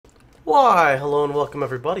Why, hello and welcome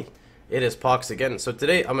everybody. It is Pohx again. So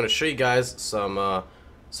today I'm going to show you guys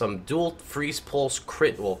some dual freeze pulse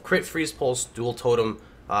crit freeze pulse dual totem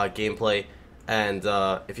gameplay. And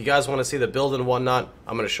if you guys want to see the build and whatnot,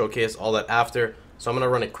 I'm going to showcase all that after. So I'm going to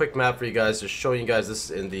run a quick map for you guys, just showing you guys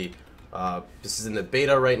this is in the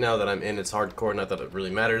beta right now that I'm in. It's hardcore, not that it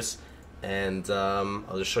really matters. And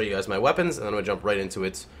I'll just show you guys my weapons, and then I'm going to jump right into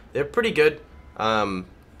it. They're pretty good.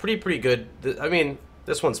 Pretty good. I mean,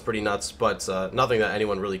 this one's pretty nuts, but nothing that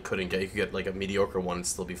anyone really couldn't get. You could get like a mediocre one and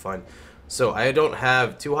still be fine. So I don't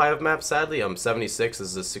have too high of maps, sadly. I'm 76. This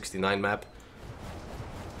is a 69 map.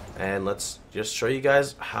 And let's just show you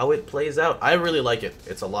guys how it plays out. I really like it.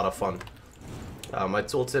 It's a lot of fun. My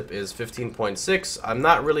tooltip is 15.6. I'm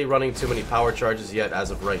not really running too many power charges yet as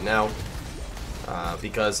of right now,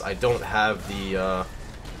 because I don't have the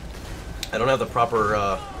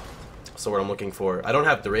proper so what I'm looking for. I don't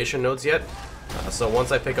have duration nodes yet. So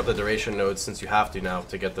once I pick up the duration nodes, since you have to now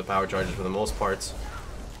to get the power charges for the most part,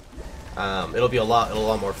 it'll be a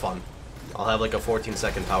lot more fun. I'll have like a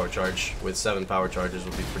 14-second power charge with 7 power charges,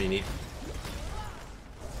 will be pretty neat.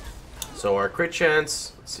 So our crit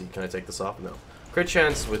chance, let's see, can I take this off? No. Crit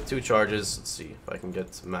chance with 2 charges, let's see if I can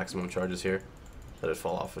get maximum charges here. Let it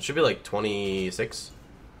fall off. It should be like 26.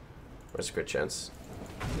 Where's the crit chance?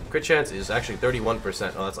 Crit chance is actually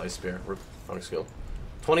 31%. Oh, that's Ice Spear. Wrong skill.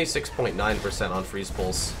 26.9% on freeze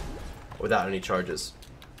pulse without any charges.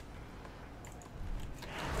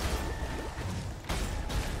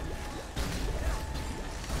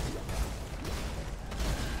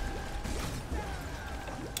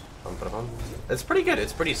 It's pretty good.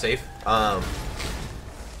 It's pretty safe.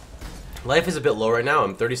 Life is a bit low right now.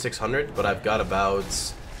 I'm 3,600, but I've got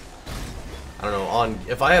about, I don't know,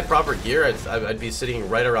 if I had proper gear, I'd be sitting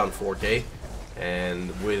right around 4K. And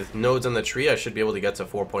with nodes on the tree, I should be able to get to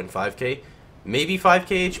 4.5k, maybe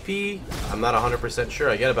 5k HP. I'm not 100% sure.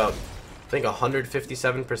 I get about, I think,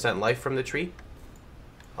 157% life from the tree.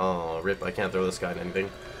 Oh, rip! I can't throw this guy in anything.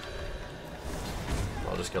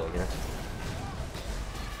 I'll just kill him here.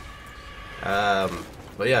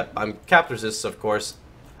 But yeah, I'm cap resist, of course.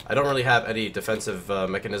 I don't really have any defensive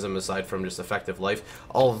mechanism aside from just effective life.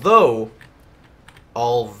 Although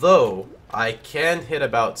I can hit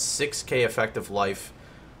about 6k effective life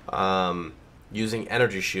using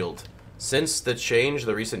energy shield. Since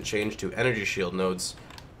the recent change to energy shield nodes,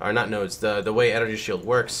 or not nodes, the way energy shield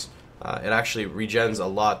works, it actually regenerates a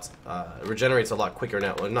lot quicker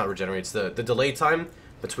now. Well, not regenerates. The delay time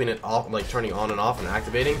between it like turning on and off and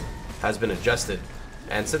activating has been adjusted.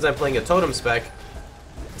 And since I'm playing a totem spec,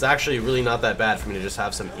 it's actually really not that bad for me to just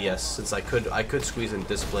have some ES, since I could squeeze in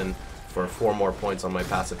discipline for 4 more points on my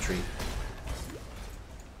passive tree.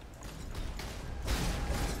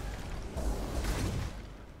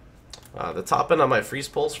 The top end on my freeze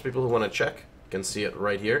pulse, for people who want to check, you can see it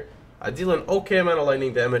right here. I deal an okay amount of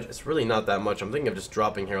lightning damage. It's really not that much. I'm thinking of just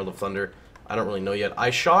dropping Herald of Thunder. I don't really know yet. I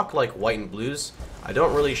shock like white and blues. I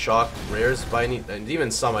don't really shock rares by any, and even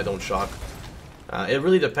some I don't shock. It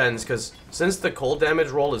really depends, because since the cold damage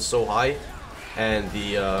roll is so high and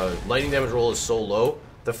the lightning damage roll is so low,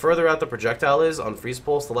 the further out the projectile is on freeze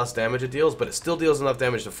pulse, the less damage it deals, but it still deals enough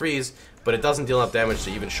damage to freeze, but it doesn't deal enough damage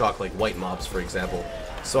to even shock like white mobs, for example.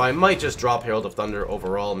 So I might just drop Herald of Thunder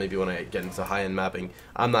overall, maybe when I get into high-end mapping.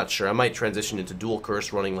 I'm not sure. I might transition into dual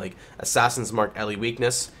curse running like Assassin's Mark Ellie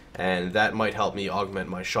weakness, and that might help me augment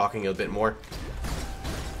my shocking a bit more.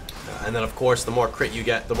 And then of course, the more crit you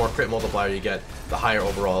get, the more crit multiplier you get, the higher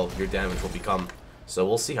overall your damage will become. So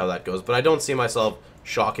we'll see how that goes. But I don't see myself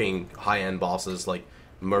shocking high-end bosses like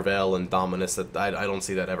Merveil and Dominus. I don't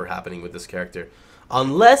see that ever happening with this character.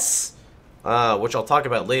 Unless, which I'll talk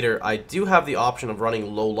about later, I do have the option of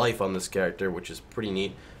running low life on this character, which is pretty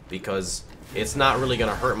neat, because it's not really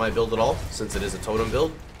going to hurt my build at all, since it is a totem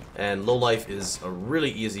build. And low life is a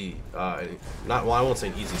really easy, I won't say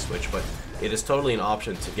an easy switch, but it is totally an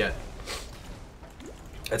option to get.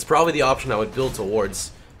 It's probably the option I would build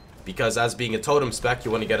towards, because as being a totem spec,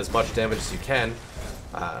 you want to get as much damage as you can.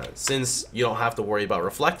 Since you don't have to worry about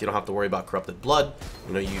reflect, you don't have to worry about corrupted blood,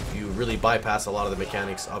 you know, you really bypass a lot of the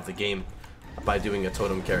mechanics of the game by doing a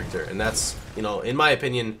totem character. And that's, you know, in my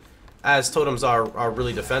opinion, as totems are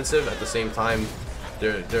really defensive, at the same time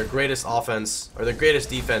their greatest offense, or their greatest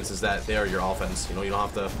defense, is that they are your offense. You know, you don't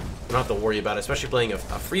have to worry about it, especially playing a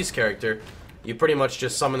freeze character. You pretty much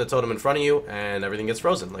just summon the totem in front of you and everything gets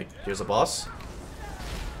frozen. Like, here's a boss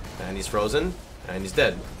and he's frozen and he's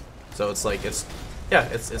dead. So it's like, it's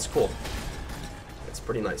cool. It's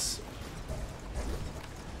pretty nice.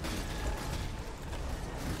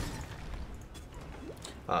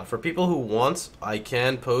 For people who want, I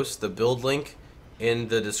can post the build link in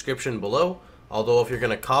the description below. Although if you're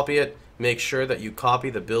going to copy it, make sure that you copy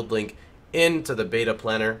the build link into the beta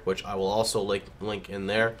planner, which I will also link in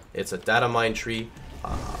there. It's a data mine tree.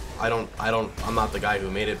 I'm not the guy who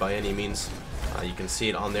made it by any means. You can see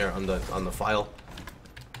it on there on the file.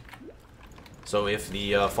 So if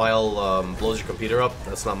the file blows your computer up,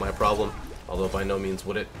 that's not my problem. Although by no means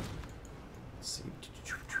would it. Let's see.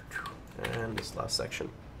 And this last section.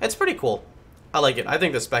 It's pretty cool. I like it. I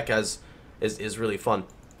think the spec is really fun.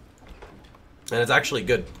 And it's actually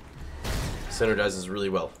good. Synergizes really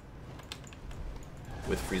well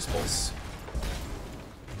with Freeze Pulse.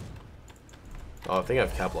 Oh, I think I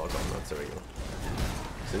have cap lock on that. There we go.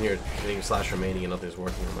 It's in here hitting slash remaining and nothing's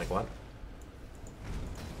working. I'm like, what?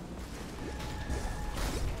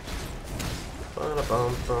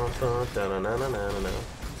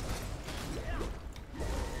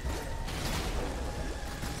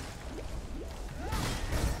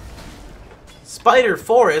 Spider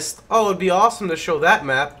Forest? Oh, it'd be awesome to show that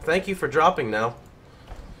map. Thank you for dropping now.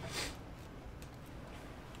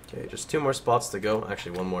 Okay, just 2 more spots to go.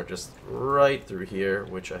 Actually, 1 more just right through here,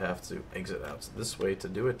 which I have to exit out this way to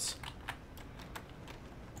do it.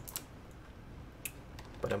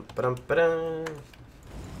 Ba-dum, ba-dum, ba-dum.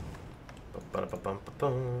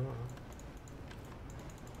 Ba-da-ba-bum-ba-bum.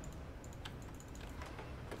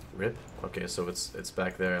 Rip? Okay, so it's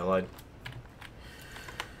back there. I lied.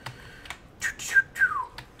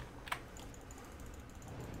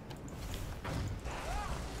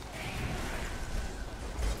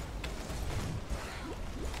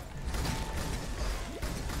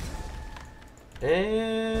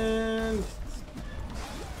 And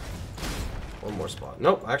 1 more spot.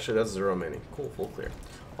 Nope, actually that's 0 remaining. Cool, full clear.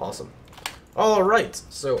 Awesome. Alright,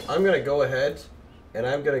 so I'm going to go ahead and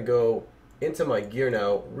I'm going to go into my gear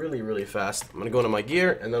now really fast. I'm going to go into my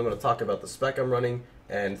gear and then I'm going to talk about the spec I'm running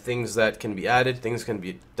and things that can be added, things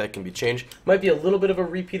that can be changed. Might be a little bit of a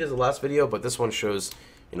repeat as the last video, but this one shows,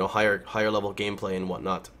 you know, higher level gameplay and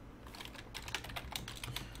whatnot.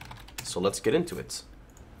 So let's get into it.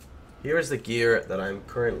 Here is the gear that I'm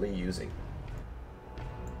currently using.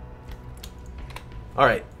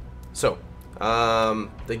 Alright, so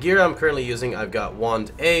the gear I'm currently using, I've got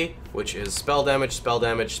Wand A, which is spell damage, spell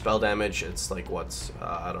damage, spell damage. It's like, what's,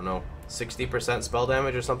 I don't know, 60% spell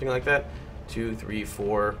damage or something like that. 2, 3,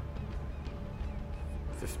 4,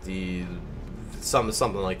 50,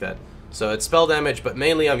 something like that. So it's spell damage, but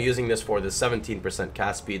mainly I'm using this for the 17%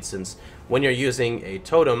 cast speed, since when you're using a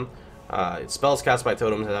totem, spells cast by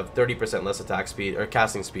totems have 30% less attack speed, or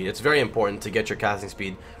casting speed. It's very important to get your casting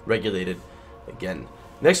speed regulated again.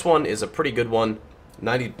 Next one is a pretty good one,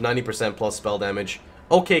 90% plus spell damage.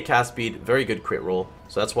 Okay cast speed, very good crit roll,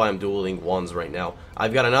 so that's why I'm dueling wands right now.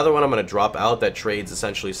 I've got another one I'm going to drop out that trades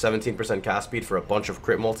essentially 17% cast speed for a bunch of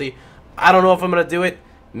crit multi. I don't know if I'm going to do it,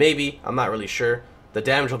 maybe, I'm not really sure. The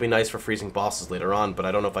damage will be nice for freezing bosses later on, but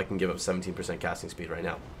I don't know if I can give up 17% casting speed right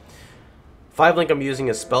now. 5 link I'm using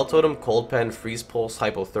is Spell Totem, Cold Pen, Freeze Pulse,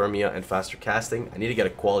 Hypothermia, and Faster Casting. I need to get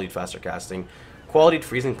a quality Faster Casting. Quality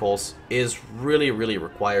Freezing Pulse is really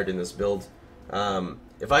required in this build.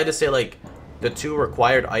 If I had to say like the 2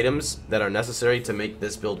 required items that are necessary to make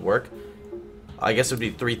this build work, I guess it would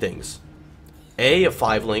be 3 things. A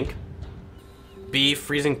 5 link, B,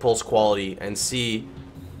 Freezing Pulse quality, and C,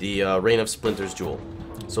 the Rain of Splinters jewel.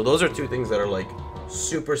 So those are 2 things that are like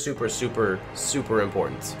super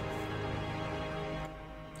important.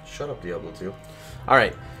 Shut up, Diablo 2.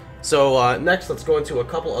 Alright, so next let's go into a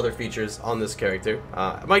couple other features on this character.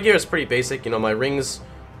 My gear is pretty basic, you know, my rings,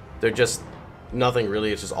 they're just nothing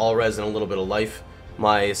really, it's just all res and a little bit of life.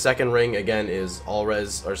 My second ring, again, is all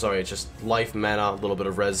res, or sorry, it's just life, mana, a little bit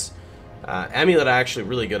of res. Amulet actually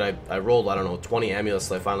really good. I rolled, I don't know, 20 amulets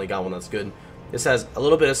till I finally got one that's good. This has a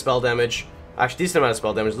little bit of spell damage, actually decent amount of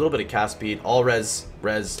spell damage, a little bit of cast speed, all res,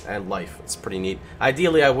 and life. It's pretty neat.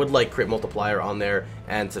 Ideally, I would like crit multiplier on there,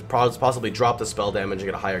 and to possibly drop the spell damage and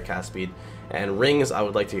get a higher cast speed. And rings, I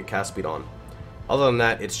would like to get cast speed on. Other than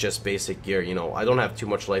that, it's just basic gear. You know, I don't have too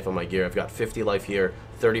much life on my gear. I've got 50 life here,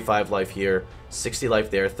 35 life here, 60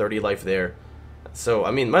 life there, 30 life there. So,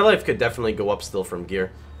 I mean, my life could definitely go up still from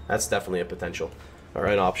gear. That's definitely a potential, or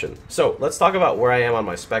an option. So, let's talk about where I am on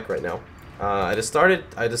my spec right now. I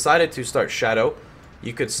decided to start Shadow.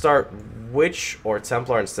 You could start Witch or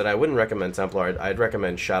Templar instead. I wouldn't recommend Templar. I'd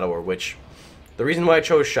recommend Shadow or Witch. The reason why I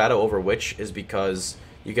chose Shadow over Witch is because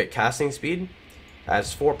you get casting speed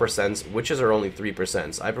as 4%, Witches are only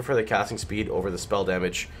 3%. I prefer the casting speed over the spell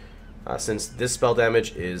damage, since this spell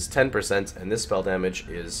damage is 10% and this spell damage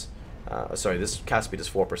is, this cast speed is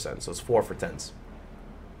 4%, so it's 4 for 10s.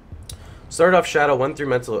 Started off Shadow, went through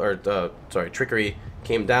Trickery,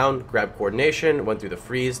 came down, grabbed coordination, went through the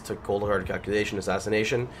freeze, took cold hard calculation,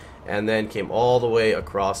 assassination, and then came all the way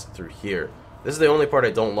across through here. This is the only part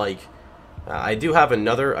I don't like. I do have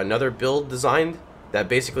another build designed that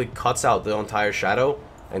basically cuts out the entire shadow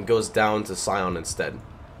and goes down to Scion instead.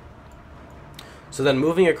 So then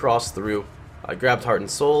moving across through, I grabbed Heart and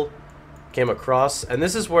Soul, came across, and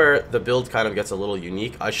this is where the build kind of gets a little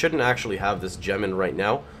unique. I shouldn't actually have this gem in right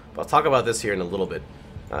now, but I'll talk about this here in a little bit.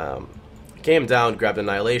 Came down, grabbed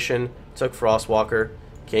Annihilation, took Frostwalker,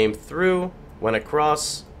 came through, went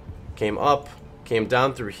across, came up, came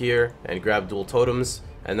down through here, and grabbed dual totems,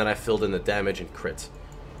 and then I filled in the damage and crit.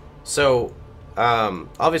 So,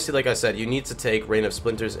 obviously, like I said, you need to take Rain of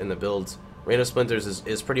Splinters in the build. Rain of Splinters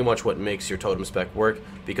is pretty much what makes your totem spec work,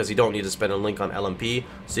 because you don't need to spend a link on LMP,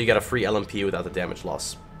 so you get a free LMP without the damage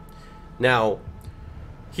loss. Now,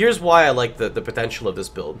 here's why I like the potential of this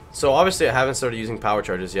build. So obviously I haven't started using power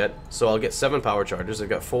charges yet, so I'll get 7 power charges. I've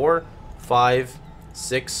got 4, 5,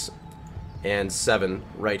 6, and 7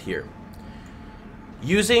 right here.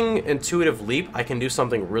 Using Intuitive Leap, I can do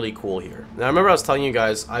something really cool here. Now, I remember I was telling you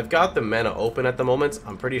guys, I've got the mana open at the moment.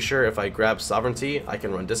 I'm pretty sure if I grab Sovereignty, I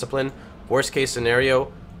can run Discipline. Worst case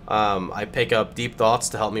scenario, I pick up Deep Thoughts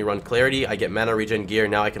to help me run Clarity. I get mana regen gear,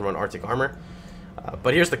 now I can run Arctic Armor.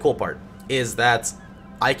 But here's the cool part, is that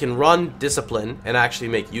I can run Discipline and actually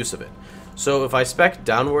make use of it. So if I spec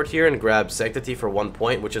downward here and grab Sanctity for 1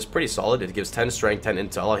 point, which is pretty solid, it gives 10 strength, 10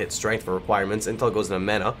 intel, I'll hit strength for requirements, intel goes into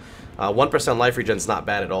mana, 1% life regen is not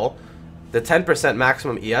bad at all. The 10%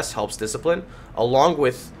 maximum ES helps Discipline, along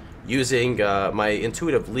with using my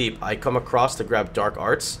Intuitive Leap, I come across to grab Dark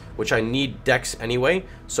Arts, which I need Dex anyway,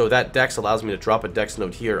 so that Dex allows me to drop a Dex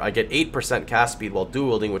node here. I get 8% cast speed while dual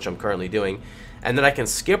wielding, which I'm currently doing, and then I can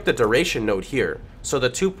skip the duration node here. So the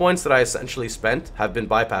 2 points that I essentially spent have been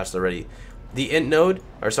bypassed already. The int node,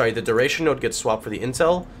 or sorry, the duration node gets swapped for the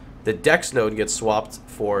intel. The Dex node gets swapped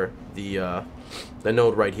for the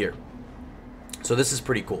node right here. So this is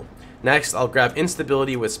pretty cool. Next, I'll grab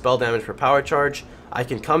Instability with spell damage for power charge. I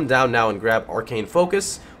can come down now and grab Arcane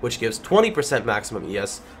Focus, which gives 20% maximum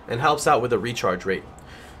ES and helps out with the recharge rate.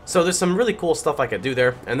 So there's some really cool stuff I could do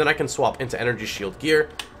there, and then I can swap into Energy Shield gear.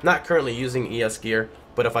 Not currently using ES gear,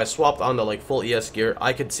 but if I swapped onto like full ES gear,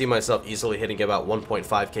 I could see myself easily hitting about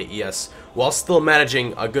 1.5k ES while still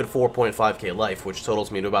managing a good 4.5k life, which totals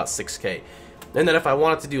me to about 6k. And then if I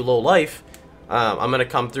wanted to do low life, I'm going to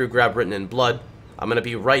come through, grab Written in Blood. I'm going to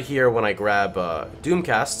be right here when I grab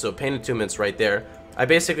Doomcast, so Pain Attunement's right there. I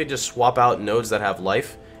basically just swap out nodes that have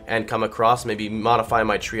life and come across, maybe modify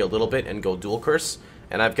my tree a little bit and go Dual Curse.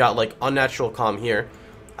 And I've got like Unnatural Calm here.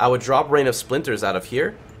 I would drop Rain of Splinters out of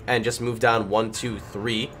here and just move down 1, 2,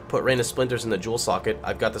 3, put Rain of Splinters in the jewel socket.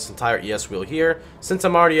 I've got this entire ES wheel here. Since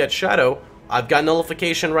I'm already at Shadow, I've got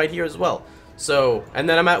Nullification right here as well. So, and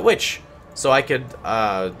then I'm at Witch. So I could,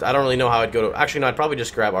 I don't really know how I'd go to, actually no, I'd probably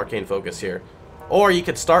just grab Arcane Focus here. Or you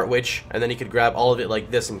could start Witch, and then you could grab all of it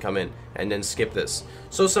like this and come in, and then skip this.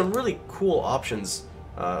 So some really cool options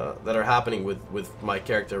that are happening with my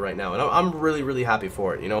character right now, and I'm really, really happy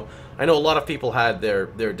for it, you know? I know a lot of people had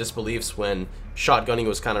their disbeliefs when shotgunning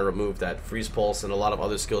was kind of removed, that Freeze Pulse and a lot of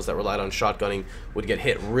other skills that relied on shotgunning would get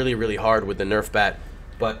hit really, really hard with the nerf bat.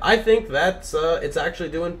 But I think that it's actually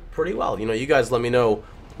doing pretty well. You know, you guys let me know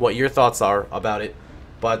what your thoughts are about it.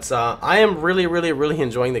 But I am really, really, really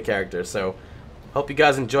enjoying the character, so hope you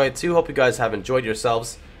guys enjoy it too. Hope you guys have enjoyed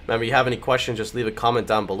yourselves. Remember, if you have any questions, just leave a comment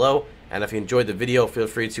down below. And if you enjoyed the video, feel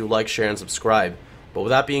free to like, share, and subscribe. But with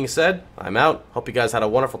that being said, I'm out. Hope you guys had a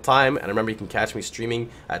wonderful time. And remember, you can catch me streaming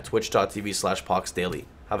at twitch.tv/PoxDaily.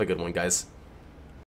 Have a good one, guys.